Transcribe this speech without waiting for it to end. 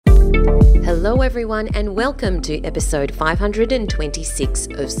Hello everyone and welcome to episode 526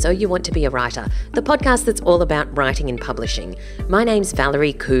 of So You Want to Be a Writer, the podcast that's all about writing and publishing. My name's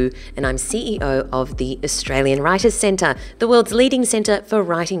Valerie Khoo and I'm CEO of the Australian Writers Centre, the world's leading centre for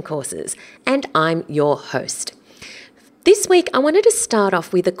writing courses, and I'm your host. This week, I wanted to start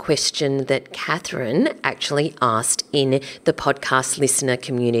off with a question that Catherine actually asked in the podcast listener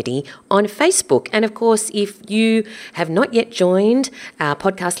community on Facebook. And of course, if you have not yet joined our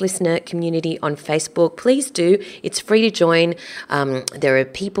podcast listener community on Facebook, please do. It's free to join. There are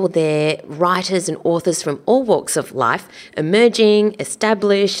people there, writers and authors from all walks of life, emerging,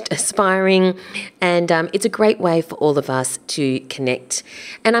 established, aspiring, and it's a great way for all of us to connect.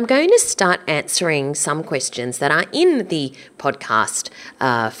 And I'm going to start answering some questions that are in the podcast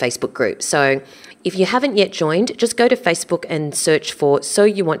Facebook group. So if you haven't yet joined, just go to Facebook and search for So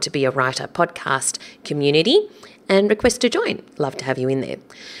You Want to Be a Writer podcast community and request to join. Love to have you in there.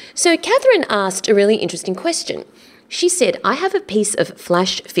 So Catherine asked a really interesting question. She said, I have a piece of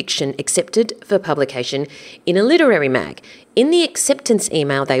flash fiction accepted for publication in a literary mag. In the acceptance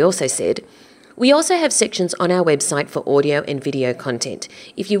email, they also said, we also have sections on our website for audio and video content.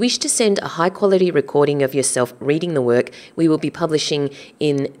 If you wish to send a high-quality recording of yourself reading the work we will be publishing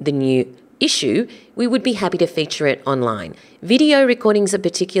in the new issue, we would be happy to feature it online. Video recordings are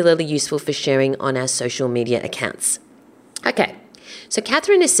particularly useful for sharing on our social media accounts. Okay, so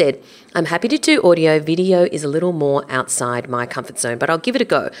Catherine has said, I'm happy to do audio. Video is a little more outside my comfort zone, but I'll give it a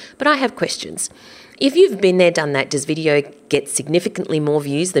go. But I have questions. If you've been there, done that, does video get significantly more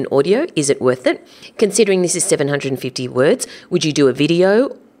views than audio? Is it worth it? Considering this is 750 words, would you do a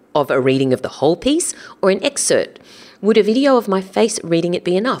video of a reading of the whole piece or an excerpt? Would a video of my face reading it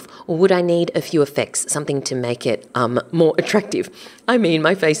be enough? Or would I need a few effects, something to make it more attractive? I mean,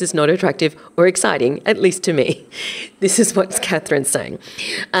 my face is not attractive or exciting, at least to me. This is what Catherine's saying.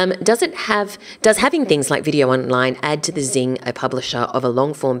 Does having things like video online add to the zing a publisher of a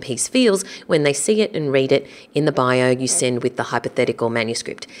long-form piece feels when they see it and read it in the bio you send with the hypothetical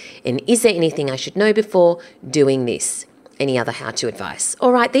manuscript? And is there anything I should know before doing this? Any other how-to advice?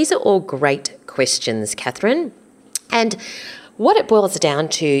 All right, these are all great questions, Catherine. And what it boils down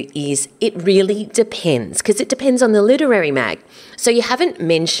to is it really depends, because it depends on the literary mag. So you haven't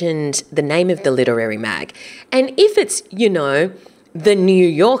mentioned the name of the literary mag. And if it's, the New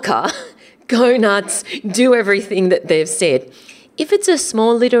Yorker, go nuts, do everything that they've said. If it's a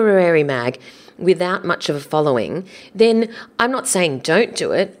small literary mag without much of a following, then I'm not saying don't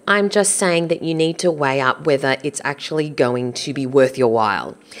do it. I'm just saying that you need to weigh up whether it's actually going to be worth your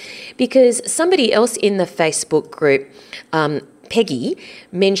while. Because somebody else in the Facebook group, Peggy,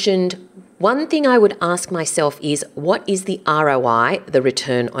 mentioned one thing I would ask myself is, what is the ROI, the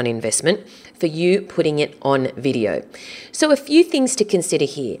return on investment, for you putting it on video? So a few things to consider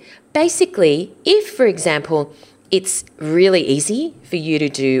here. Basically, if, for example, it's really easy for you to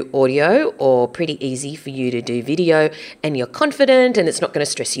do audio or pretty easy for you to do video and you're confident and it's not going to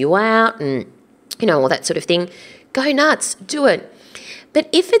stress you out and, all that sort of thing, go nuts, do it. But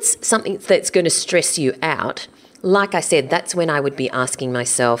if it's something that's going to stress you out, like I said, that's when I would be asking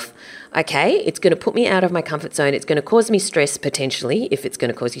myself, okay, it's going to put me out of my comfort zone. It's going to cause me stress potentially, if it's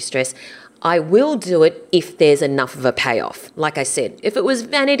going to cause you stress. I will do it if there's enough of a payoff. Like I said, if it was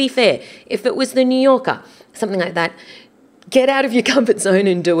Vanity Fair, if it was the New Yorker, something like that, get out of your comfort zone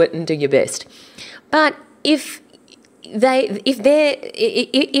and do it and do your best. But if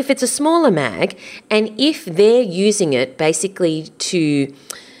it's a smaller mag and if they're using it basically to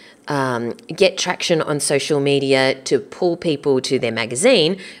get traction on social media to pull people to their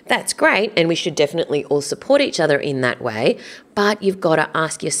magazine, that's great, and we should definitely all support each other in that way. But you've got to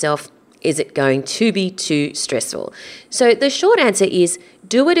ask yourself, is it going to be too stressful? So the short answer is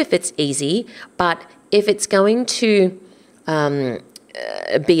do it if it's easy, but if it's going to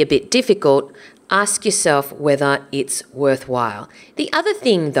be a bit difficult, ask yourself whether it's worthwhile. The other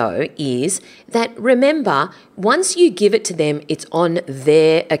thing, though, is that remember, once you give it to them, it's on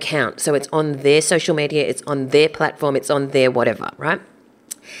their account. So it's on their social media, it's on their platform, it's on their whatever, right?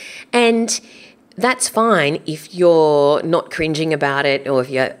 And that's fine if you're not cringing about it or if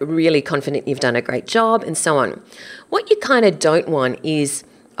you're really confident you've done a great job and so on. What you kind of don't want is,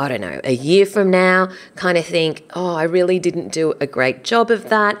 I don't know, a year from now, kind of think, oh, I really didn't do a great job of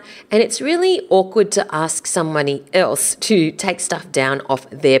that. And it's really awkward to ask somebody else to take stuff down off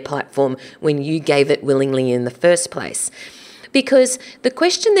their platform when you gave it willingly in the first place. Because the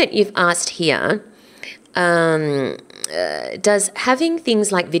question that you've asked here, does having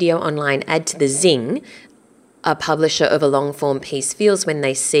things like video online add to the zing a publisher of a long-form piece feels when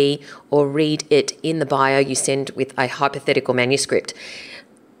they see or read it in the bio you send with a hypothetical manuscript?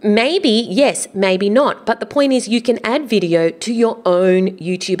 maybe, yes, maybe not. But the point is you can add video to your own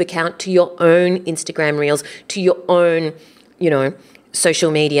YouTube account, to your own Instagram Reels, to your own,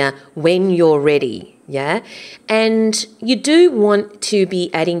 social media when you're ready. Yeah. And you do want to be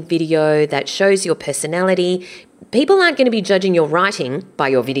adding video that shows your personality. People aren't going to be judging your writing by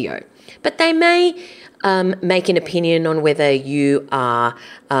your video, but they may make an opinion on whether you are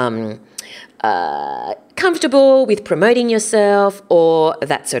comfortable with promoting yourself or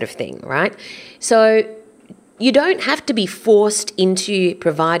that sort of thing, right? So you don't have to be forced into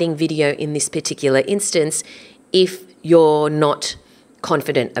providing video in this particular instance if you're not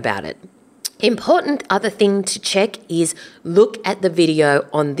confident about it. Important other thing to check is look at the video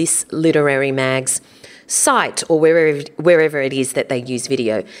on this Literary Mag's site or wherever it is that they use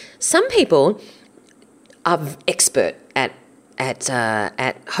video. Some people are expert at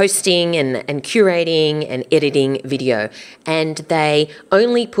hosting and curating and editing video, and they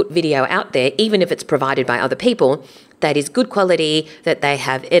only put video out there, even if it's provided by other people, that is good quality, that they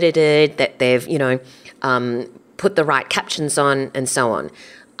have edited, that they've put the right captions on, and so on.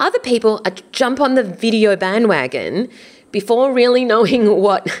 Other people jump on the video bandwagon before really knowing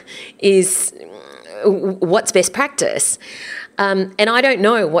what's best practice. And I don't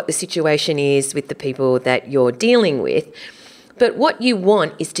know what the situation is with the people that you're dealing with, but what you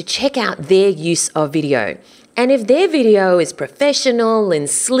want is to check out their use of video. And if their video is professional and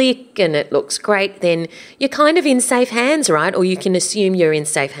slick and it looks great, then you're kind of in safe hands, right? Or you can assume you're in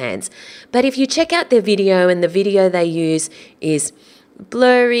safe hands. But if you check out their video and the video they use is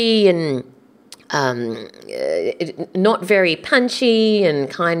blurry and not very punchy and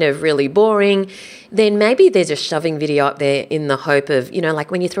kind of really boring, then maybe they're just shoving video up there in the hope of,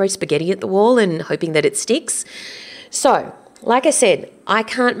 like when you throw spaghetti at the wall and hoping that it sticks. So, like I said, I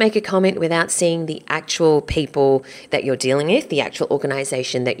can't make a comment without seeing the actual people that you're dealing with, the actual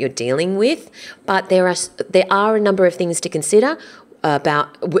organisation that you're dealing with. But there are a number of things to consider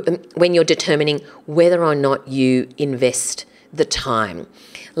about when you're determining whether or not you invest the time.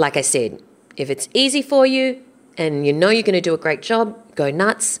 Like I said, if it's easy for you and you know you're going to do a great job, go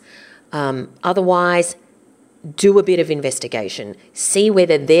nuts. Otherwise, do a bit of investigation. See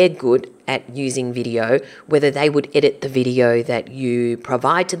whether they're good at using video, whether they would edit the video that you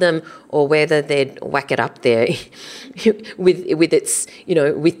provide to them, or whether they'd whack it up there with its,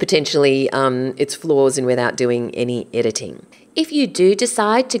 with potentially its flaws and without doing any editing. If you do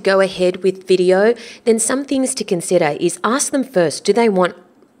decide to go ahead with video, then some things to consider is ask them first, do they want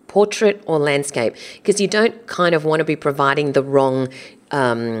portrait or landscape? Because you don't kind of want to be providing the wrong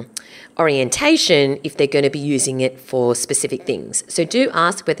orientation if they're going to be using it for specific things. So do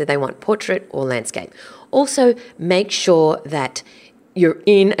ask whether they want portrait or landscape. Also, make sure that you're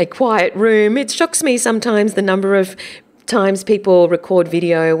in a quiet room. It shocks me sometimes the number of times people record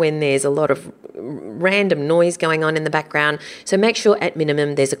video when there's a lot of random noise going on in the background. So make sure at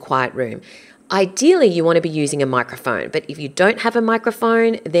minimum there's a quiet room. Ideally, you want to be using a microphone, but if you don't have a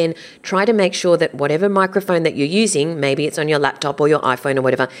microphone, then try to make sure that whatever microphone that you're using, maybe it's on your laptop or your iPhone or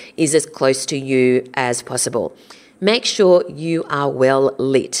whatever, is as close to you as possible. Make sure you are well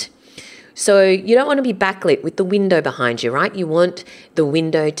lit. So you don't want to be backlit with the window behind you, right? You want the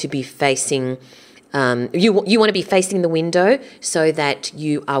window to be facing you want to be facing the window so that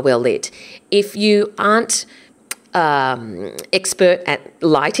you are well lit. If you aren't expert at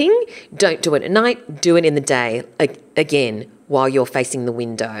lighting, don't do it at night, do it in the day, again, while you're facing the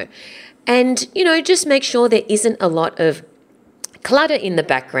window. And, just make sure there isn't a lot of clutter in the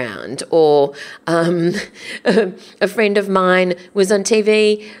background. Or a friend of mine was on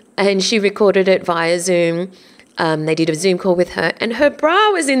TV and she recorded it via Zoom. They did a Zoom call with her and her bra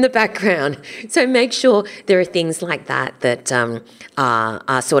was in the background. So make sure there are things like that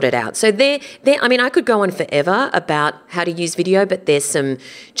are sorted out. So I could go on forever about how to use video, but there's some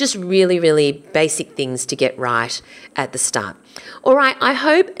just really, really basic things to get right at the start. All right, I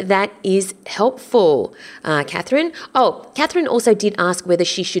hope that is helpful, Catherine. Oh, Catherine also did ask whether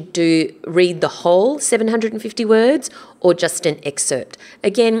she should read the whole 750 words or just an excerpt.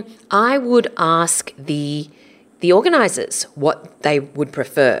 Again, I would ask the organisers what they would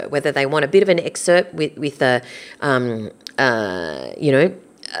prefer, whether they want a bit of an excerpt with a,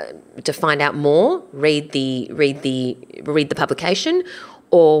 to find out more, read the publication,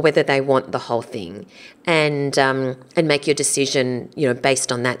 or whether they want the whole thing, and make your decision,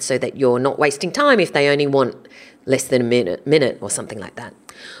 based on that, so that you're not wasting time if they only want less than a minute or something like that.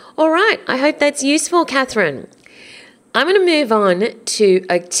 All right, I hope that's useful, Catherine. I'm going to move on to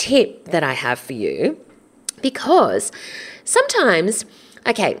a tip that I have for you. Because sometimes,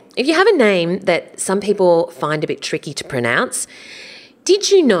 if you have a name that some people find a bit tricky to pronounce,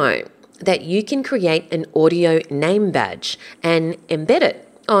 Did you know that you can create an audio name badge and embed it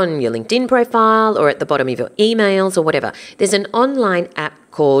on your LinkedIn profile or at the bottom of your emails or whatever? There's an online app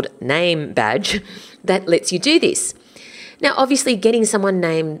called Name Badge that lets you do this. Now, obviously, getting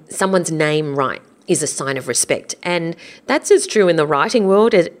someone's name right is a sign of respect, and that's as true in the writing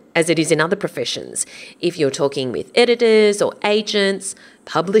world as it is in other professions. If you're talking with editors or agents,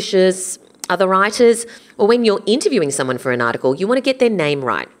 publishers, other writers, or when you're interviewing someone for an article, you want to get their name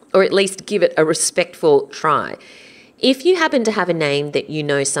right, or at least give it a respectful try. If you happen to have a name that you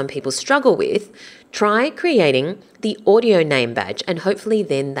know some people struggle with, try creating the audio name badge, and hopefully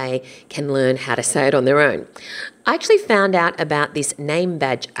then they can learn how to say it on their own. I actually found out about this name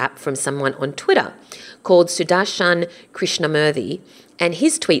badge app from someone on Twitter called Sudarshan Krishnamurthy, and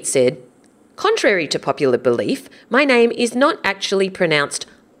his tweet said, "Contrary to popular belief, my name is not actually pronounced.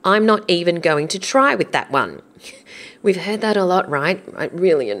 I'm not even going to try with that one." We've heard that a lot, right? It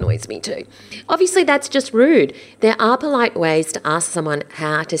really annoys me too. Obviously, that's just rude. There are polite ways to ask someone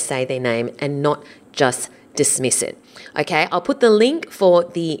how to say their name and not just dismiss it. Okay, I'll put the link for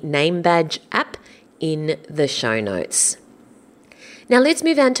the Name Badge app in the show notes. Now let's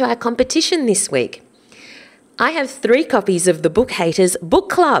move on to our competition this week. I have 3 copies of The Book Haters Book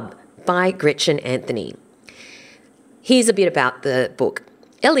Club by Gretchen Anthony. Here's a bit about the book.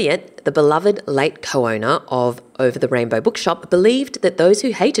 Eliot, the beloved late co-owner of Over the Rainbow Bookshop, believed that those who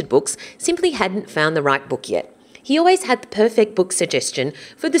hated books simply hadn't found the right book yet. He always had the perfect book suggestion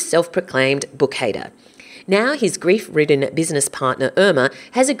for the self-proclaimed book hater. Now his grief-ridden business partner Irma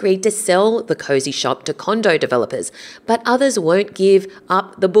has agreed to sell the cozy shop to condo developers, but others won't give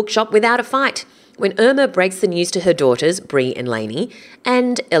up the bookshop without a fight. When Irma breaks the news to her daughters, Bree and Lainey,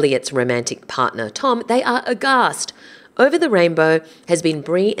 and Eliot's romantic partner Tom, they are aghast. Over the Rainbow has been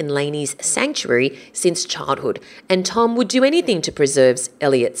Bree and Lainey's sanctuary since childhood, and Tom would do anything to preserve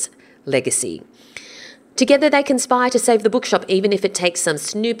Eliot's legacy. Together they conspire to save the bookshop, even if it takes some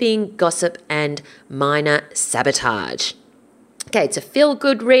snooping, gossip, and minor sabotage. Okay, it's a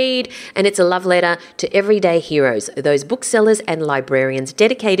feel-good read, and it's a love letter to everyday heroes, those booksellers and librarians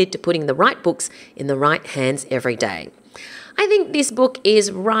dedicated to putting the right books in the right hands every day. I think this book is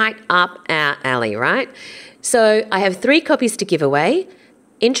right up our alley, right? So I have 3 copies to give away.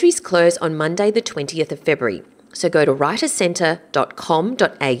 Entries close on Monday the 20th of February. So go to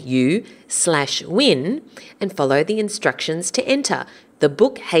writercentre.com.au/win and follow the instructions to enter The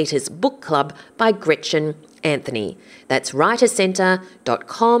Book Haters Book Club by Gretchen Anthony. That's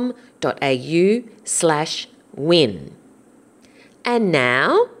writercentre.com.au/win. And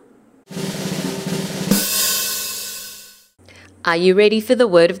now, are you ready for the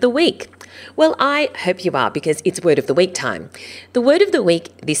word of the week? Well, I hope you are, because it's word of the week time. The word of the week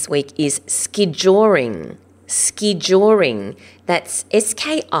this week is skijoring. Skijoring. That's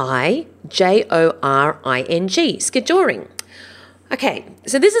Skijoring. Skijoring. Okay,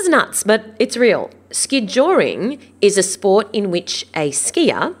 so this is nuts, but it's real. Skijoring is a sport in which a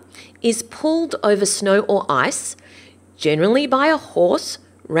skier is pulled over snow or ice, generally by a horse,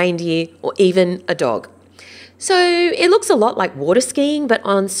 reindeer, or even a dog. So it looks a lot like water skiing, but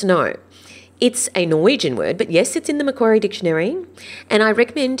on snow. It's a Norwegian word, but yes, it's in the Macquarie Dictionary, and I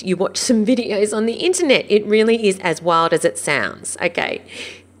recommend you watch some videos on the internet. It really is as wild as it sounds. Okay,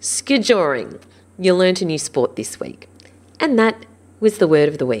 skijoring. You learnt a new sport this week. And that was the word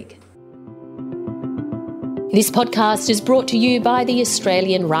of the week. This podcast is brought to you by the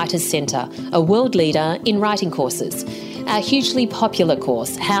Australian Writers Centre, a world leader in writing courses. Our hugely popular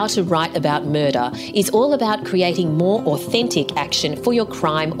course, How to Write About Murder, is all about creating more authentic action for your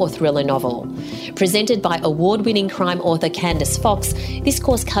crime or thriller novel. Presented by award-winning crime author Candice Fox, this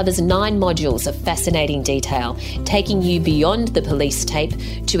course covers 9 modules of fascinating detail, taking you beyond the police tape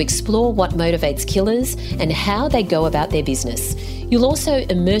to explore what motivates killers and how they go about their business. You'll also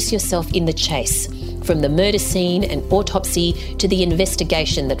immerse yourself in the chase, from the murder scene and autopsy to the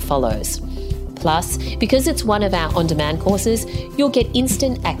investigation that follows. Plus, because it's one of our on-demand courses, you'll get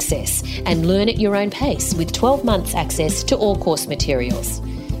instant access and learn at your own pace with 12 months access to all course materials.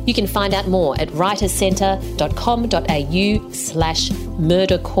 You can find out more at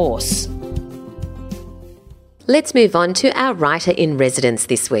writercentre.com.au/murdercourse. Let's move on to our writer in residence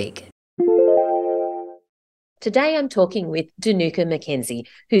this week. Today I'm talking with Danuka McKenzie,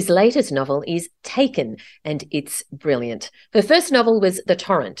 whose latest novel is Taken, and it's brilliant. Her first novel was The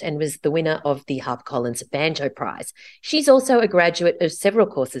Torrent and was the winner of the HarperCollins Banjo Prize. She's also a graduate of several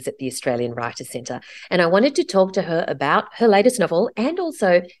courses at the Australian Writers Centre, and I wanted to talk to her about her latest novel and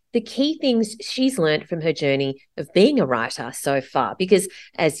also the key things she's learnt from her journey of being a writer so far, because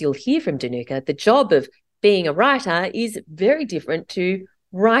as you'll hear from Danuka, the job of being a writer is very different to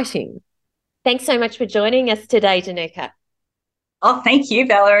writing. Thanks so much for joining us today, Danuka. Oh, thank you,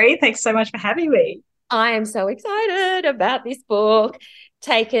 Valerie. Thanks so much for having me. I am so excited about this book.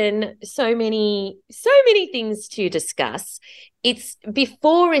 Taken so many things to discuss. It's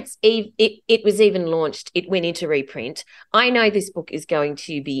before it was even launched, it went into reprint. I know this book is going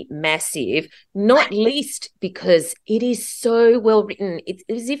to be massive, not least because it is so well written. It's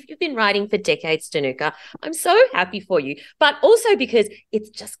as if you've been writing for decades, Danuka. I'm so happy for you, but also because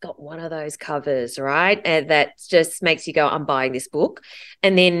it's just got one of those covers, right? And that just makes you go, I'm buying this book.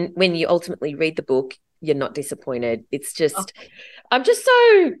 And then when you ultimately read the book, you're not disappointed. It's just, I'm just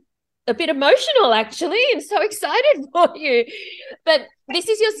so a bit emotional actually and so excited for you. But this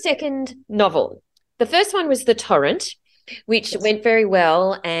is your second novel. The first one was The Torrent, which went very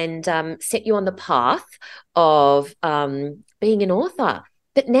well and set you on the path of being an author.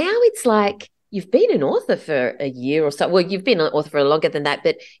 But now it's like you've been an author for a year or so. Well, you've been an author for longer than that,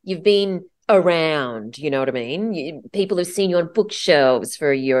 but you've been around, you know what I mean? People have seen you on bookshelves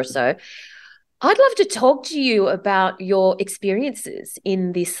for a year or so. I'd love to talk to you about your experiences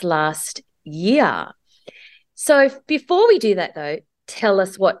in this last year. So before we do that, though, tell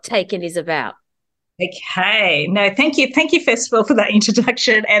us what Taken is about. Okay. No, thank you. Thank you, first of all, for that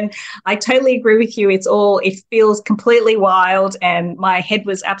introduction. And I totally agree with you. It feels completely wild. And my head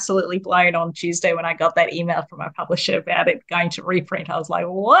was absolutely blown on Tuesday when I got that email from my publisher about it going to reprint. I was like,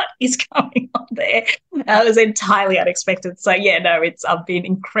 what is going on there? That was entirely unexpected. So, yeah, no, I've been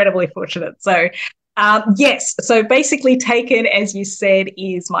incredibly fortunate. So, yes. So basically, Taken, as you said,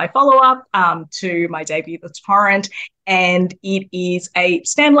 is my follow-up to my debut, The Torrent. And it is a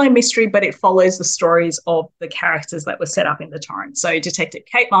standalone mystery, but it follows the stories of the characters that were set up in The Torrent. So Detective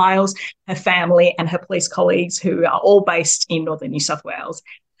Kate Miles, her family, and her police colleagues, who are all based in northern New South Wales.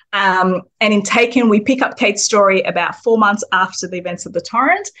 And in Taken, we pick up Kate's story about 4 months after the events of The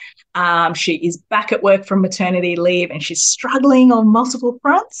Torrent. She is back at work from maternity leave, and she's struggling on multiple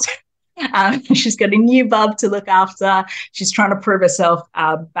fronts. She's got a new bub to look after. She's trying to prove herself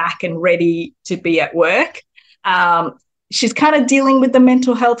back and ready to be at work. She's kind of dealing with the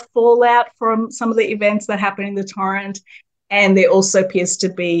mental health fallout from some of the events that happened in The Torrent. And there also appears to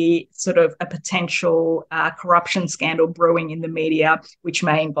be sort of a potential corruption scandal brewing in the media, which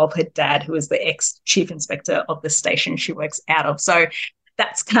may involve her dad, who is the ex-chief inspector of the station she works out of. So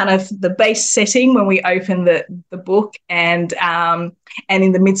that's kind of the base setting when we open the book. And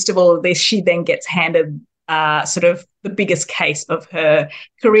in the midst of all of this, she then gets handed sort of the biggest case of her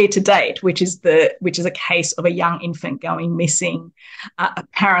career to date, which is a case of a young infant going missing,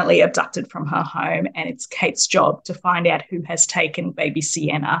 apparently abducted from her home, and it's Kate's job to find out who has taken baby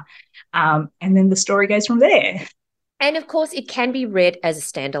Sienna, and then the story goes from there. And of course, it can be read as a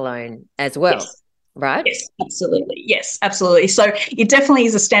standalone as well. Yes. Right? Yes, absolutely. Yes, absolutely. So it definitely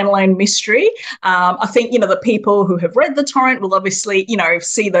is a standalone mystery. I think, the people who have read The Torrent will obviously,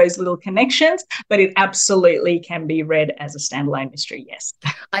 see those little connections, but it absolutely can be read as a standalone mystery, yes.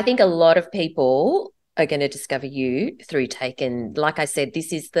 I think a lot of people are going to discover you through Taken. Like I said,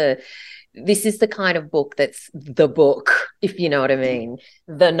 this is the kind of book that's the book, if you know what I mean,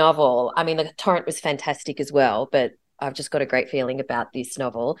 the novel. I mean, The Torrent was fantastic as well, but I've just got a great feeling about this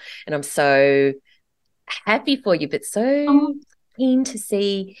novel, and I'm so happy for you, but so keen to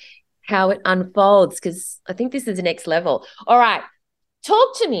see how it unfolds, because I think this is the next level. All right,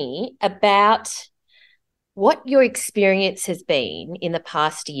 talk to me about what your experience has been in the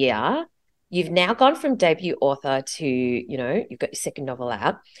past year. You've now gone from debut author to, you've got your second novel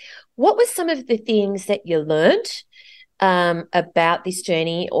out. What were some of the things that you learned about this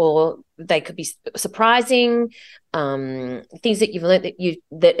journey, or they could be surprising, things that you've learned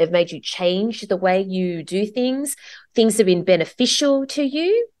that have made you change the way you do things that have been beneficial to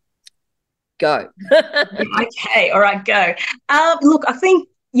you? Go. Okay, all right, go. Look, I think,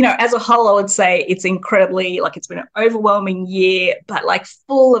 as a whole, I would say it's incredibly, it's been an overwhelming year, but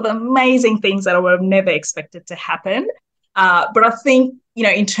full of amazing things that I would have never expected to happen. But I think,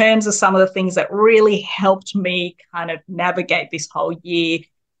 in terms of some of the things that really helped me kind of navigate this whole year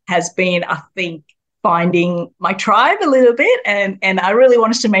has been, I think, finding my tribe a little bit. And I really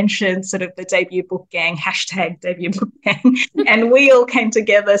wanted to mention sort of the Debut Book Gang, hashtag Debut Book Gang. And we all came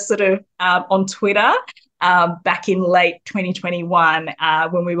together sort of on Twitter back in late 2021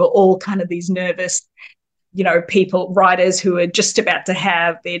 when we were all kind of these nervous writers who are just about to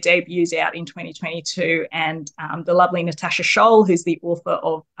have their debuts out in 2022. And the lovely Natasha Scholl, who's the author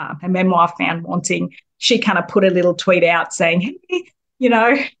of her memoir, Found Wanting, she kind of put a little tweet out saying,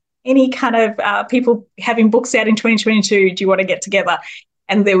 hey, any kind of people having books out in 2022, do you want to get together?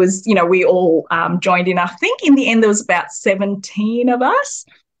 and there was, we all joined in. I think in the end there was about 17 of us.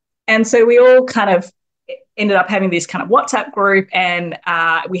 And so we all kind of ended up having this kind of WhatsApp group, and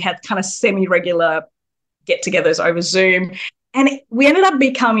we had kind of semi-regular get-togethers over Zoom. And we ended up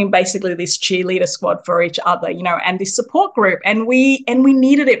becoming basically this cheerleader squad for each other, and this support group. And we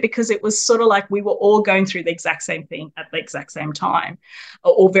needed it because it was sort of like we were all going through the exact same thing at the exact same time,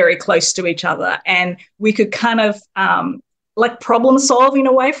 or very close to each other. And we could kind of like problem solve in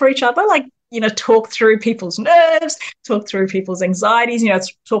a way for each other, like, talk through people's nerves, talk through people's anxieties,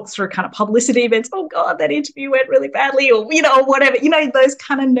 talk through kind of publicity events. Oh God, that interview went really badly, or, whatever, those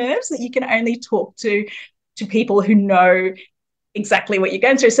kind of nerves that you can only talk to people who know exactly what you're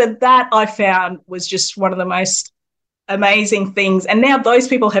going through. So that I found was just one of the most amazing things. And now those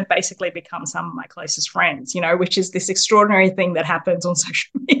people have basically become some of my closest friends, which is this extraordinary thing that happens on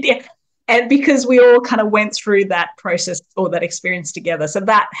social media. And because we all kind of went through that process or that experience together. So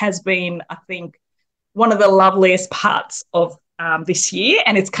that has been, I think, one of the loveliest parts of this year.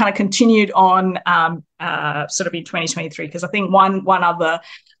 And it's kind of continued on sort of in 2023, because I think one other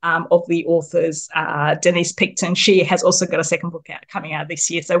of the authors, Denise Picton, she has also got a second book coming out this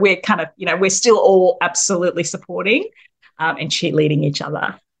year. So we're kind of, we're still all absolutely supporting and cheerleading each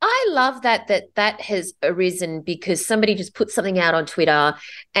other. I love that has arisen because somebody just put something out on Twitter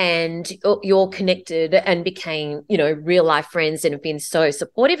and you're connected and became, real life friends and have been so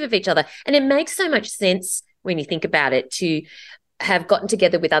supportive of each other. And it makes so much sense when you think about it to have gotten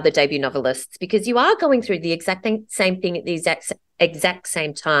together with other debut novelists, because you are going through the exact same thing at the exact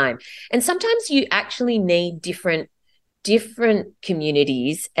same time. And sometimes you actually need different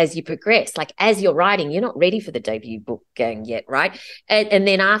communities as you progress. Like as you're writing, you're not ready for the debut book going yet, right? And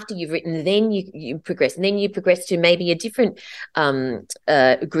then after you've written, then you progress, and then you progress to maybe a different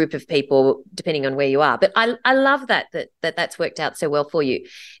group of people depending on where you are. But I love that's worked out so well for you.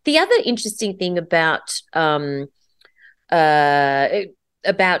 The other interesting thing about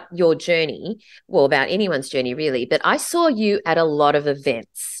your journey, well, about anyone's journey really, but I saw you at a lot of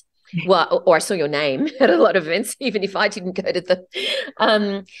events. Well, or I saw your name at a lot of events, even if I didn't go to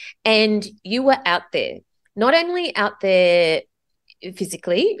them. And you were out there, not only out there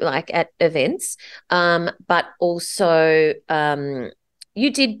physically, like at events, but also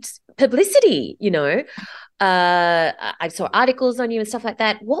you did publicity, I saw articles on you and stuff like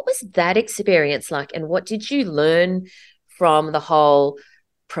that. What was that experience like, and what did you learn from the whole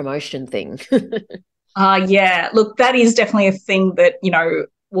promotion thing? Yeah, look, that is definitely a thing that,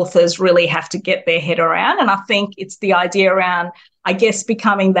 authors really have to get their head around. And I think it's the idea around, I guess,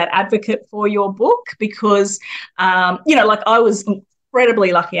 becoming that advocate for your book, because, like I was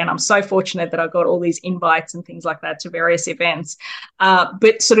incredibly lucky, and I'm so fortunate that I got all these invites and things like that to various events.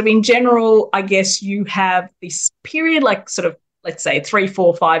 But sort of in general, I guess you have this period, like sort of, let's say 3,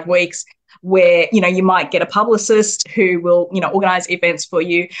 4, 5 weeks, where, you might get a publicist who will, organize events for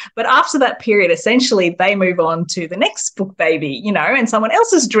you. But after that period, essentially, they move on to the next book baby, and someone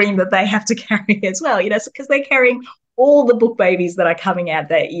else's dream that they have to carry as well, because they're carrying all the book babies that are coming out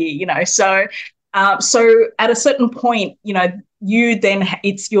that year, So at a certain point, you then,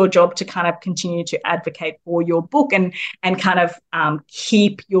 it's your job to kind of continue to advocate for your book and kind of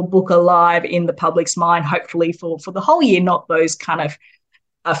keep your book alive in the public's mind, hopefully for the whole year, not those kind of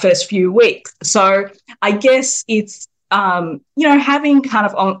first few weeks. So I guess it's, having kind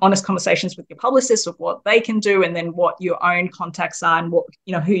of honest conversations with your publicist of what they can do, and then what your own contacts are and what,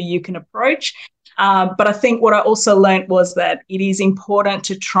 who you can approach. But I think what I also learned was that it is important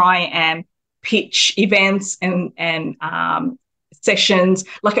to try and pitch events and sessions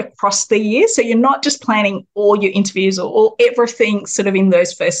like across the year. So you're not just planning all your interviews or everything sort of in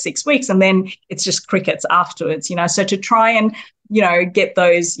those first 6 weeks, and then it's just crickets afterwards, So to try and, get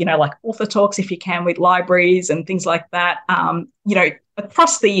those, like author talks if you can with libraries and things like that,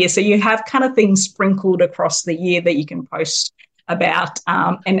 across the year. So you have kind of things sprinkled across the year that you can post about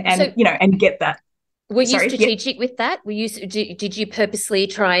and get that. Were you strategic with that? Did you purposely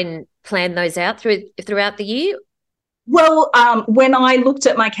try and plan those out throughout the year? Well, when I looked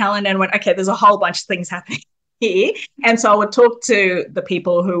at my calendar and went, okay, there's a whole bunch of things happening here. And so I would talk to the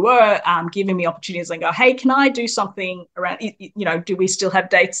people who were giving me opportunities and go, hey, can I do something around, do we still have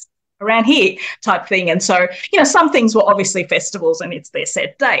dates around here type thing? And so, some things were obviously festivals and it's their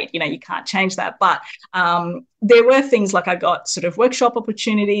set date, you can't change that. But there were things like I got sort of workshop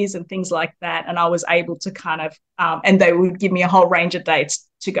opportunities and things like that. And I was able to kind of, and they would give me a whole range of dates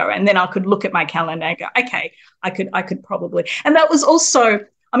to go. And then I could look at my calendar and go, okay, I could probably, and that was also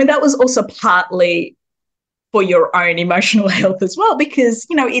partly for your own emotional health as well, because,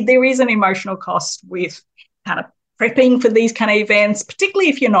 there is an emotional cost with kind of prepping for these kind of events, particularly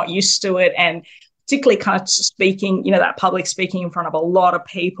if you're not used to it, and particularly kind of speaking, that public speaking in front of a lot of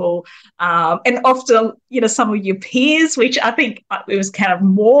people, and often, some of your peers, which I think it was kind of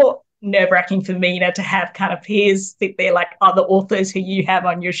more nerve-wracking for me, to have kind of peers sit there like other authors who you have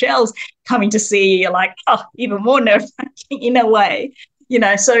on your shelves coming to see you, like, oh, even more nerve-wracking in a way,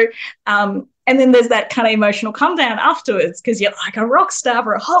 so and then there's that kind of emotional come down afterwards, because you're like a rock star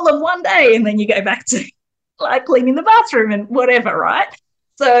for a whole of one day, and then you go back to like cleaning the bathroom and whatever, right?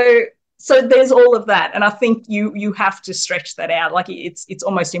 So there's all of that, and I think you have to stretch that out. Like it's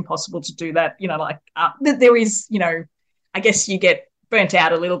almost impossible to do that. There is, I guess you get burnt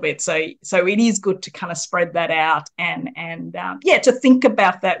out a little bit. So it is good to kind of spread that out and to think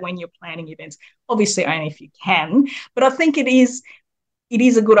about that when you're planning events. Obviously, only if you can, but I think it is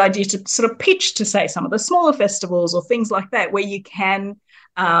a good idea to sort of pitch to, say, some of the smaller festivals or things like that, where you can,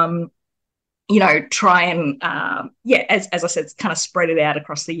 try and, as I said, kind of spread it out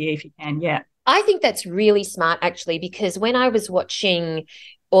across the year if you can. Yeah. I think that's really smart, actually, because when I was watching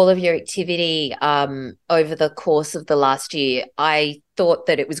all of your activity over the course of the last year, I thought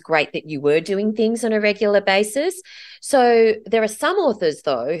that it was great that you were doing things on a regular basis. So there are some authors,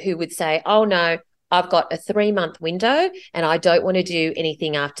 though, who would say, oh, no, I've got a 3-month window and I don't want to do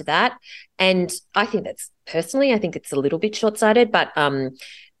anything after that. And I think I think it's a little bit short-sighted, but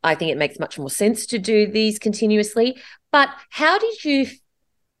I think it makes much more sense to do these continuously. But how did you fit?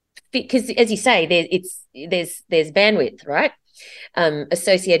 Because as you say, there's bandwidth, right?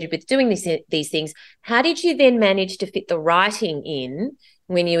 Associated with doing these things. How did you then manage to fit the writing in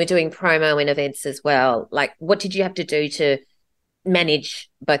when you were doing promo and events as well? Like, what did you have to do to manage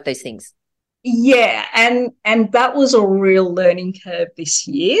both those things? Yeah, and that was a real learning curve this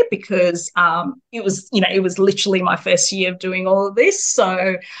year, because it was literally my first year of doing all of this.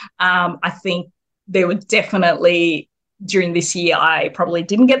 So I think there were definitely, during this year, I probably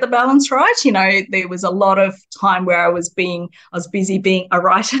didn't get the balance right. There was a lot of time where I was busy being a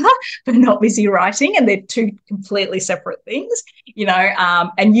writer, but not busy writing, and they're two completely separate things.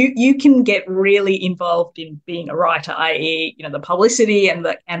 And you can get really involved in being a writer, i.e., the publicity and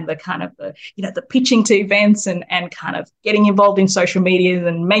the kind of the pitching to events and kind of getting involved in social media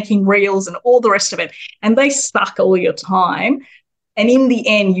and making reels and all the rest of it, and they suck all your time. And in the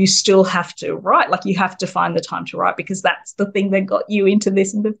end, you still have to write. Like, you have to find the time to write, because that's the thing that got you into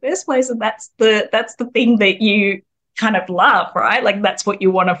this in the first place, and that's the thing that you kind of love, right? Like, that's what you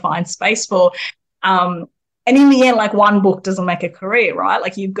want to find space for. And in the end, like, one book doesn't make a career, right?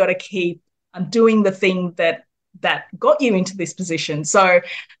 Like, you've got to keep doing the thing that got you into this position. So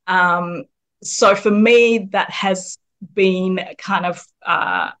for me, that has been kind of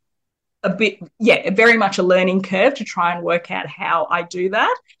very much a learning curve to try and work out how I do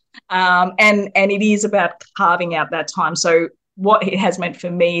that. And it is about carving out that time. So what it has meant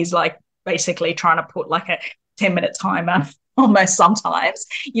for me is, like, basically trying to put like a 10-minute timer almost sometimes,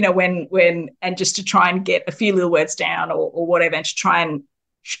 when and just to try and get a few little words down or whatever, and to try and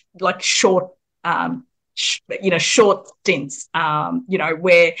short stints,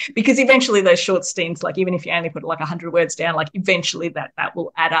 because eventually those short stints, like, even if you only put like 100 words down, like, eventually that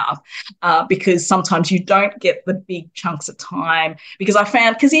will add up, because sometimes you don't get the big chunks of time. Because I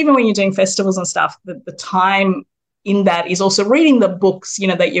found, because even when you're doing festivals and stuff, the time in that is also reading the books,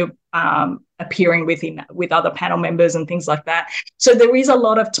 that you're appearing with other panel members and things like that. So there is a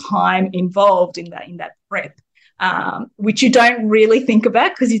lot of time involved in that prep. Which you don't really think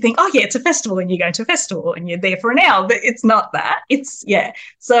about, because you think, oh, yeah, it's a festival, and you're going to a festival and you're there for an hour, but it's not that.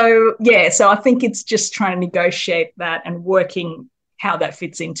 So I think it's just trying to negotiate that and working how that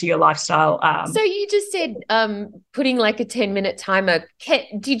fits into your lifestyle. So you just said putting like a 10-minute timer.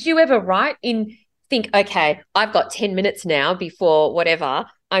 Did you ever think, okay, I've got 10 minutes now before whatever,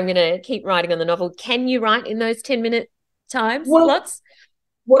 I'm going to keep writing on the novel? Can you write in those 10-minute time slots?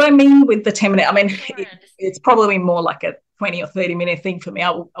 What I mean with the 10-minute, I mean, it's probably more like a 20 or 30-minute thing for me.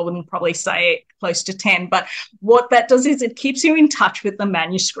 I wouldn't probably say close to 10. But what that does is it keeps you in touch with the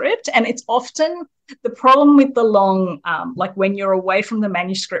manuscript. And it's often the problem with the long, like when you're away from the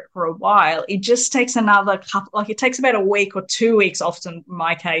manuscript for a while, it just takes another couple, like it takes about a week or 2 weeks, often in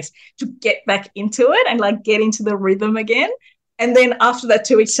my case, to get back into it and like get into the rhythm again. And then after that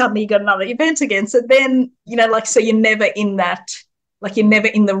 2 weeks, suddenly you got another event again. So then, so you're never in that, like you're never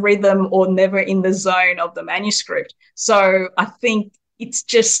in the rhythm or never in the zone of the manuscript. So I think it's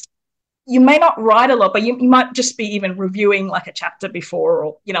just, you may not write a lot, but you might just be even reviewing like a chapter before,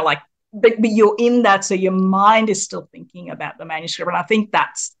 or, but you're in that. So your mind is still thinking about the manuscript. And I think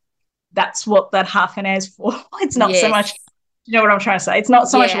that's what that half an hour is for. It's not so much, you know what I'm trying to say? It's not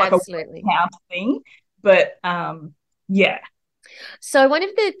so much like absolutely. a count thing, But yeah. So, one of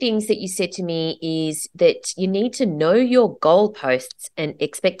the things that you said to me is that you need to know your goalposts and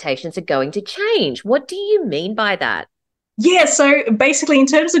expectations are going to change. What do you mean by that? Yeah, so basically, in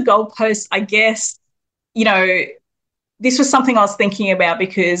terms of goalposts, I guess, you know, this was something I was thinking about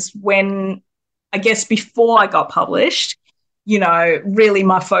because when, I guess, before I got published, really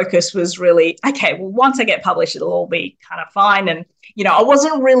my focus was really, okay, well, once I get published, it'll all be kind of fine. And, I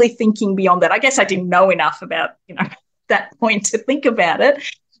wasn't really thinking beyond that. I guess I didn't know enough about, that point to think about it.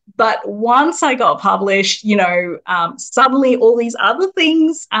 But once I got published, suddenly all these other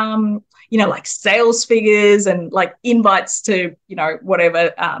things, like sales figures and like invites to,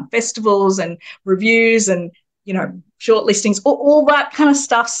 whatever festivals and reviews and, short listings, all that kind of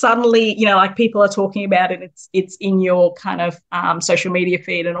stuff. Suddenly, like people are talking about it. It's in your kind of social media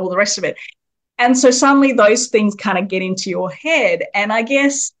feed and all the rest of it. And so suddenly those things kind of get into your head. And I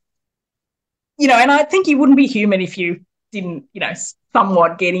guess, and I think you wouldn't be human if you didn't,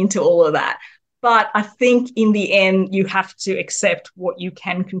 somewhat get into all of that. But I think in the end, you have to accept what you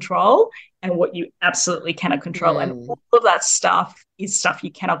can control and what you absolutely cannot control. And all of that stuff is stuff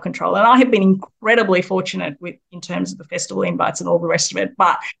you cannot control. And I have been incredibly fortunate in terms of the festival invites and all the rest of it.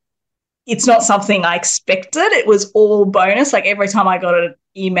 But it's not something I expected. It was all bonus. Like every time I got an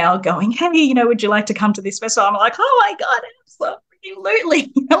email going, hey, would you like to come to this festival? I'm like, oh my God,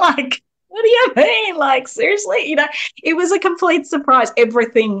 absolutely. Like, what do you mean? Like, seriously, it was a complete surprise.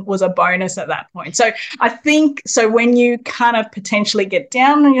 Everything was a bonus at that point. So I think, when you kind of potentially get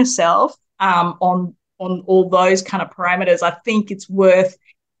down on yourself on all those kind of parameters, I think it's worth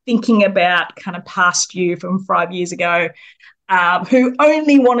thinking about kind of past you from 5 years ago who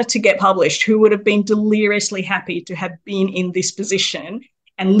only wanted to get published, who would have been deliriously happy to have been in this position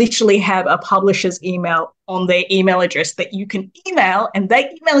and literally have a publisher's email on their email address that you can email and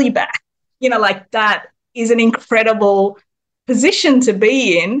they email you back. Like that is an incredible position to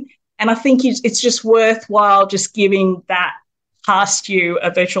be in. And I think it's just worthwhile just giving that past you a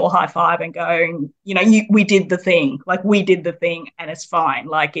virtual high five and going, we did the thing, like we did the thing and it's fine.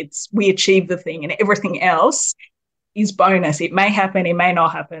 Like we achieved the thing and everything else is bonus. It may happen, it may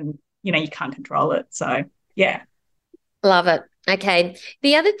not happen. You can't control it. So, yeah. Love it. Okay.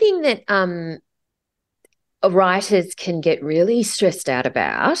 The other thing that writers can get really stressed out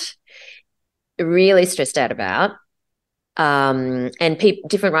about, and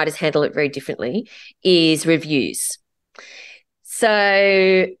different writers handle it very differently, is reviews.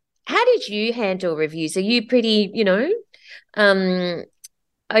 So how did you handle reviews? Are you pretty,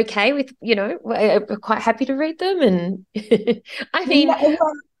 okay with, quite happy to read them? And I mean,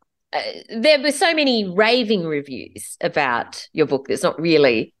 there were so many raving reviews about your book. That's not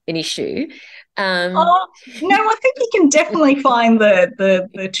really an issue. No, I think you can definitely find the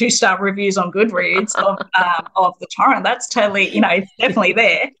 2-star reviews on Goodreads of the torrent. That's totally, it's definitely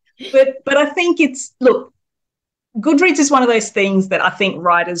there. But I think look, Goodreads is one of those things that I think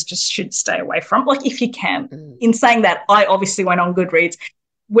writers just should stay away from, like if you can. In saying that, I obviously went on Goodreads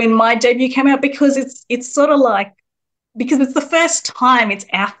when my debut came out because it's sort of like, because it's the first time it's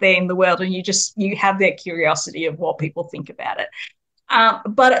out there in the world and you have that curiosity of what people think about it.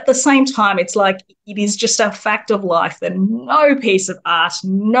 But at the same time, it's like it is just a fact of life that no piece of art,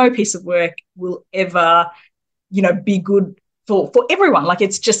 no piece of work will ever, be good for everyone. Like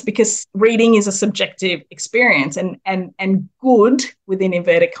it's just because reading is a subjective experience and good within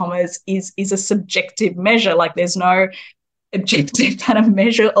inverted commas is a subjective measure. Like there's no objective kind of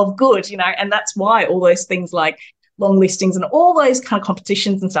measure of good, and that's why all those things like long listings and all those kind of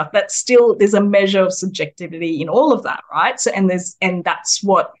competitions and stuff, that's still, there's a measure of subjectivity in all of that, right? So and that's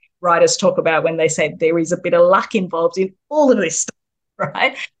what writers talk about when they say there is a bit of luck involved in all of this stuff,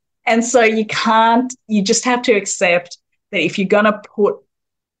 right? And so you just have to accept that if you're going to put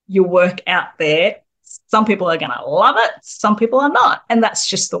your work out there, some people are going to love it, some people are not, and that's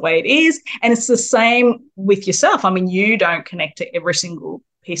just the way it is. And it's the same with yourself. I mean, you don't connect to every single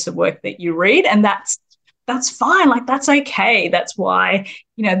piece of work that you read, and that's fine. Like that's okay. That's why,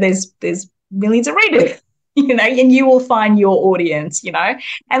 there's millions of readers, and you will find your audience,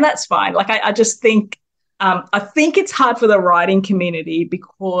 and that's fine. Like I just think, I think it's hard for the writing community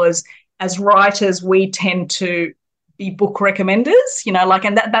because as writers, we tend to be book recommenders,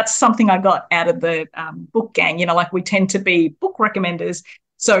 and that's something I got out of the book gang, like we tend to be book recommenders.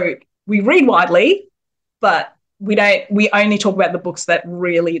 So we read widely, but we only talk about the books that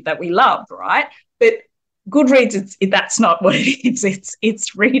we love, right? But Goodreads, that's not what it is.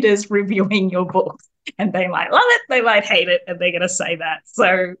 It's readers reviewing your books, and they might love it, they might hate it, and they're going to say that.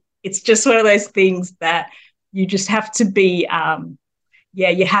 So it's just one of those things that you just have to be,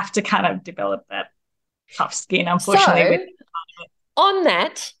 you have to kind of develop that tough skin, unfortunately. So, on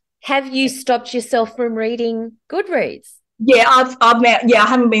that, have you stopped yourself from reading Goodreads? Yeah, I've now, I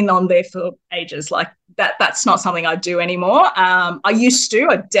haven't been on there for ages. Like that's not something I do anymore. I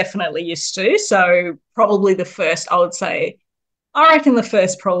definitely used to. So probably I would say, I reckon the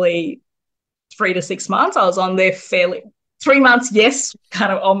first probably 3 to 6 months, I was on there 3 months, yes,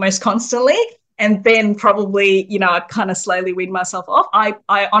 kind of almost constantly. And then probably, I kind of slowly weed myself off. I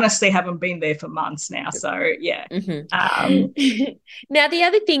honestly haven't been there for months now. So, yeah. Mm-hmm. Now, the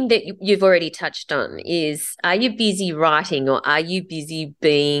other thing that you've already touched on is, are you busy writing or are you busy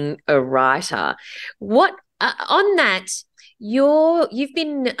being a writer? What on that, you've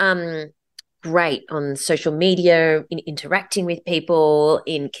been great on social media, in interacting with people,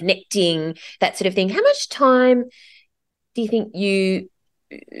 in connecting, that sort of thing. How much time do you think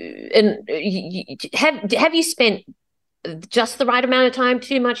have you spent just the right amount of time,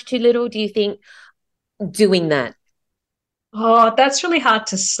 too much, too little, do you think, doing that? Oh, that's really hard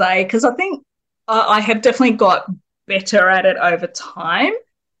to say because I think I have definitely got better at it over time.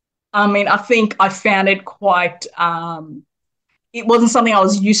 I mean, I think I found it quite, it wasn't something I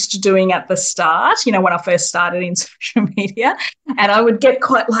was used to doing at the start, when I first started in social media. And I would get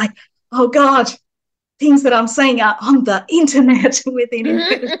quite like, oh God, things that I'm saying are on the internet within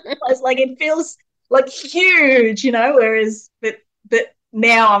place. Like it feels like huge, whereas but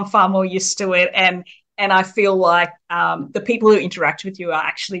now I'm far more used to it. And I feel like the people who interact with you are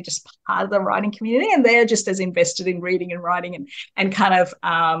actually just part of the writing community, and they're just as invested in reading and writing and kind of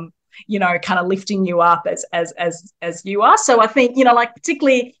kind of lifting you up as you are. So I think, like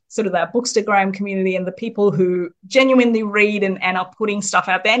particularly sort of that Bookstagram community and the people who genuinely read and are putting stuff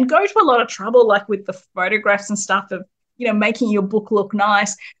out there and go to a lot of trouble, like with the photographs and stuff of, making your book look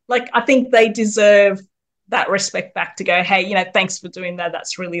nice. Like, I think they deserve that respect back to go, hey, thanks for doing that.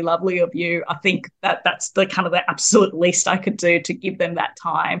 That's really lovely of you. I think that's the kind of the absolute least I could do to give them that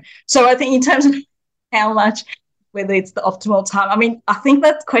time. So I think in terms of how much, whether it's the optimal time, I mean, I think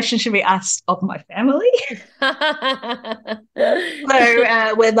that question should be asked of my family. So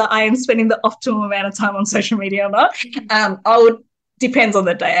whether I am spending the optimal amount of time on social media or not, depends on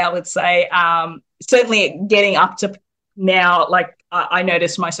the day, I would say. Certainly getting up to now, like I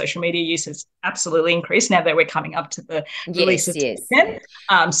noticed my social media use has absolutely increased now that we're coming up to the release of Tekken.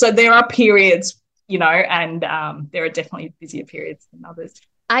 So there are periods, and there are definitely busier periods than others.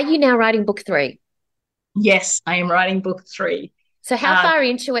 Are you now writing book 3? Yes, I am writing book 3. So how far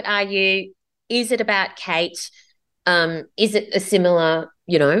into it are you? Is it about Kate? Is it a similar,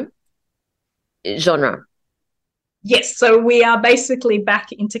 genre? Yes, so we are basically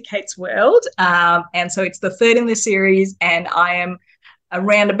back into Kate's world. And so it's the third in the series, and I am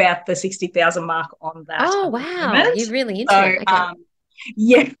around about the 60,000 mark on that. Oh, wow. You're really into it.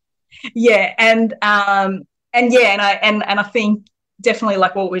 Okay. Yeah. And I think definitely,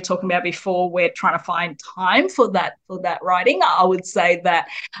 like what we were talking about before, we're trying to find time for that writing. I would say that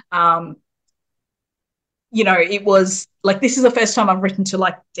it was like, this is the first time I've written to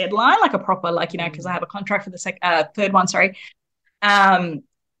like deadline, like a proper, like, because I have a contract for the third one, sorry. And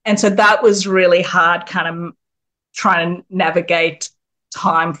so that was really hard, kind of trying to navigate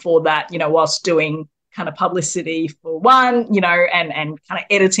time for that, whilst doing kind of publicity for one, and kind of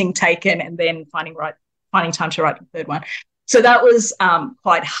editing Taken, and then finding time to write the third one. So that was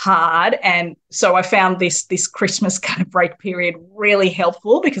quite hard. And so I found this Christmas kind of break period really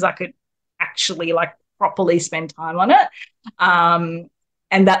helpful, because I could actually like properly spend time on it. And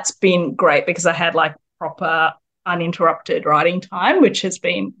that's been great, because I had like proper uninterrupted writing time, which has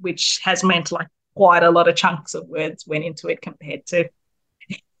meant like quite a lot of chunks of words went into it compared to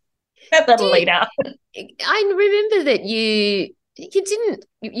that later. I remember that you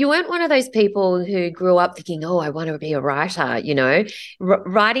weren't one of those people who grew up thinking, oh, I want to be a writer,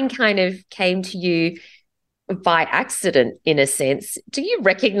 writing kind of came to you by accident, in a sense. Do you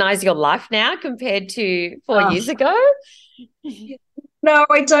recognize your life now compared to 4 years ago? No,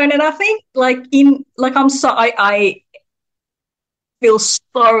 I don't. And I think I feel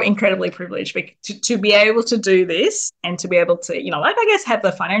so incredibly privileged to be able to do this, and to be able to, I guess have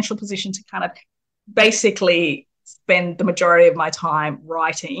the financial position to kind of basically spend the majority of my time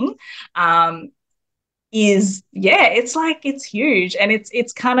writing. It's huge. And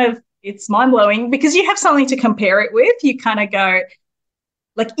it's kind of, it's mind-blowing, because you have something to compare it with. You kind of go,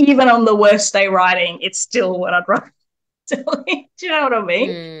 like, even on the worst day writing, it's still what I'd write. Do you know what I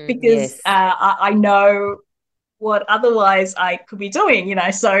mean? Because yes. I know what otherwise I could be doing,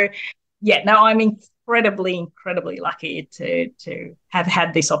 So, I'm incredibly lucky to have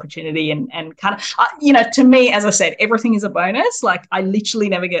had this opportunity, and kind of, to me, as I said, everything is a bonus. Like, I literally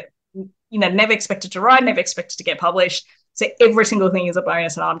never get never expected to write, never expected to get published. So every single thing is a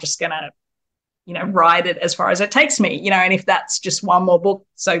bonus, and I'm just going to, ride it as far as it takes me, and if that's just one more book,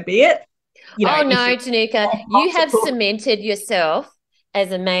 so be it. Tanuka, you have cemented yourself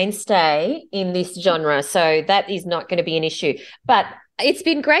as a mainstay in this genre, so that is not going to be an issue. But it's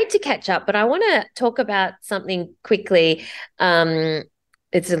been great to catch up, but I want to talk about something quickly.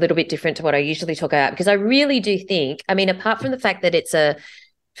 It's a little bit different to what I usually talk about, because I really do think, apart from the fact that it's a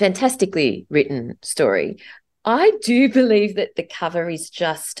fantastically written story, I do believe that the cover is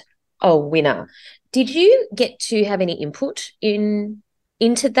just a winner. Did you get to have any input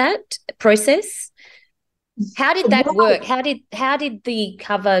into that process? How did that work? How did the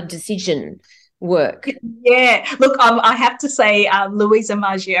cover decision work? Yeah, look, I have to say Louisa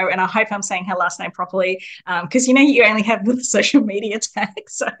Maggio, and I hope I'm saying her last name properly, because you only have the social media tag.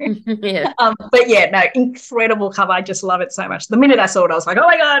 So, yeah. But yeah, no, incredible cover. I just love it so much. The minute I saw it, I was like, oh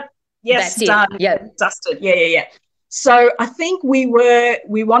my God, yes, that's done. Yeah, dusted. Yeah. So I think we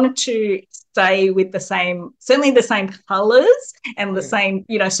wanted to stay with certainly the same colours and the same,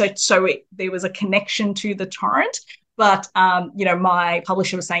 there was a connection to the torrent. But, my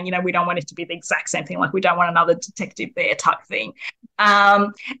publisher was saying, we don't want it to be the exact same thing. Like, we don't want another Detective Bear type thing.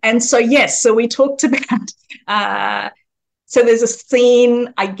 And so, yes, so we talked about, so there's a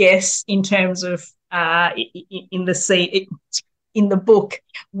scene, I guess, in terms of in the book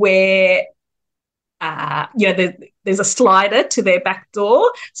where, there's a slider to their back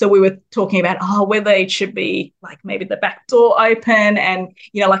door. So we were talking about, whether it should be like maybe the back door open and,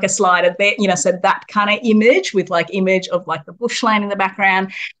 like a slider there, so that kind of image with image of the bushland in the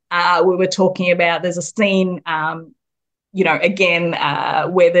background. We were talking about, there's a scene, again,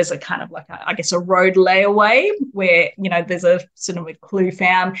 where there's a kind of a road layaway where, there's a sort of a clue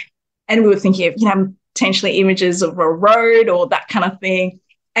found. And we were thinking of, potentially images of a road or that kind of thing.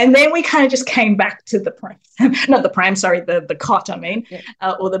 And then we kind of just came back to the pram, not the pram, sorry, the cot,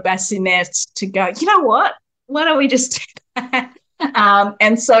 or the bassinet to go, you know what? Why don't we just do that?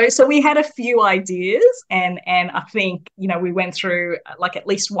 And so we had a few ideas, and I think, we went through at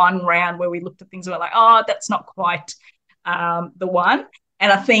least one round where we looked at things and we're like, oh, that's not quite the one.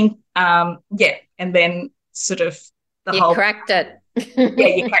 And I think, and then sort of the whole... You cracked it.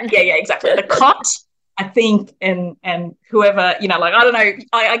 You cracked, yeah, exactly. The cot... I think, and whoever, I don't know,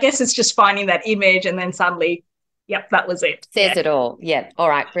 I guess it's just finding that image and then suddenly, yep, that was it. Says it all. Yeah. All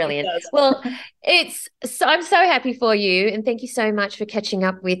right. Brilliant. Well, I'm so happy for you, and thank you so much for catching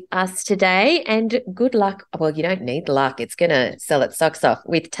up with us today, and good luck. Well, you don't need luck. It's going to sell its socks off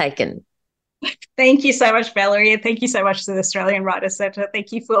with Taken. Thank you so much, Valerie, and thank you so much to the Australian Writers Centre.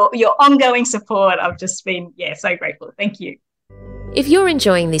 Thank you for your ongoing support. I've just been, so grateful. Thank you. If you're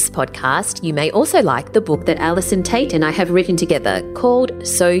enjoying this podcast, you may also like the book that Alison Tate and I have written together called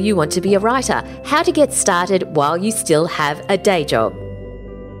So You Want to Be a Writer: How to Get Started While You Still Have a Day Job.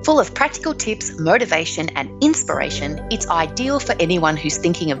 Full of practical tips, motivation and inspiration, it's ideal for anyone who's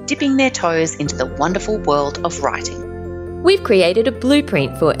thinking of dipping their toes into the wonderful world of writing. We've created a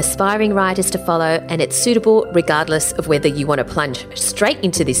blueprint for aspiring writers to follow, and it's suitable regardless of whether you want to plunge straight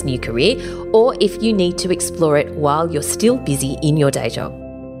into this new career or if you need to explore it while you're still busy in your day job.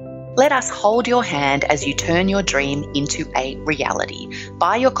 Let us hold your hand as you turn your dream into a reality.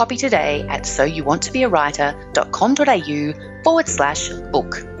 Buy your copy today at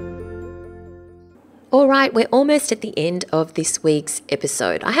soyouwanttobeawriter.com.au/book. All right, we're almost at the end of this week's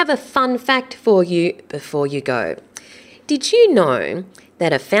episode. I have a fun fact for you before you go. Did you know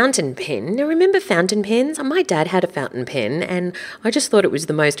that a fountain pen, now remember fountain pens? My dad had a fountain pen and I just thought it was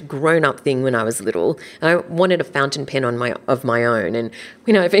the most grown-up thing when I was little. I wanted a fountain pen of my own, and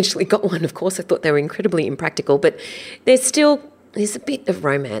when I eventually got one, of course, I thought they were incredibly impractical, but there's a bit of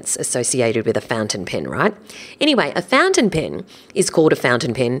romance associated with a fountain pen, right? Anyway, a fountain pen is called a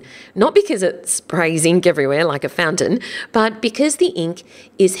fountain pen, not because it sprays ink everywhere like a fountain, but because the ink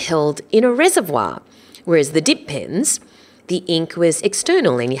is held in a reservoir, whereas the dip pens, the ink was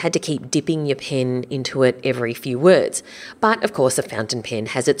external and you had to keep dipping your pen into it every few words. But of course, a fountain pen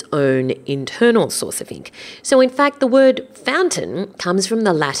has its own internal source of ink. So in fact, the word fountain comes from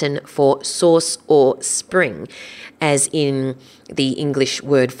the Latin for source or spring, as in the English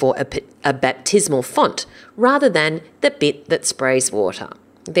word for a baptismal font, rather than the bit that sprays water.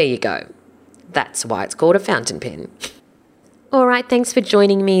 There you go. That's why it's called a fountain pen. All right, thanks for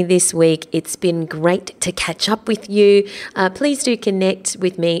joining me this week. It's been great to catch up with you. Please do connect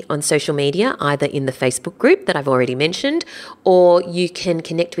with me on social media, either in the Facebook group that I've already mentioned, or you can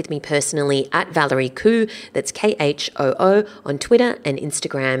connect with me personally at Valerie Khoo, that's KHOO, on Twitter and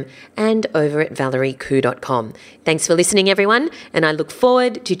Instagram, and over at valeriekhoo.com. Thanks for listening, everyone, and I look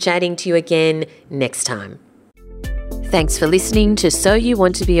forward to chatting to you again next time. Thanks for listening to So You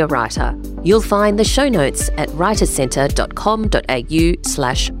Want to Be a Writer. You'll find the show notes at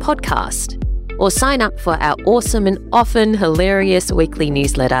writercentre.com.au/podcast, or sign up for our awesome and often hilarious weekly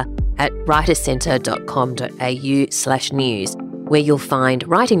newsletter at writercentre.com.au/news, where you'll find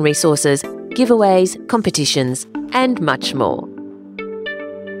writing resources, giveaways, competitions, and much more.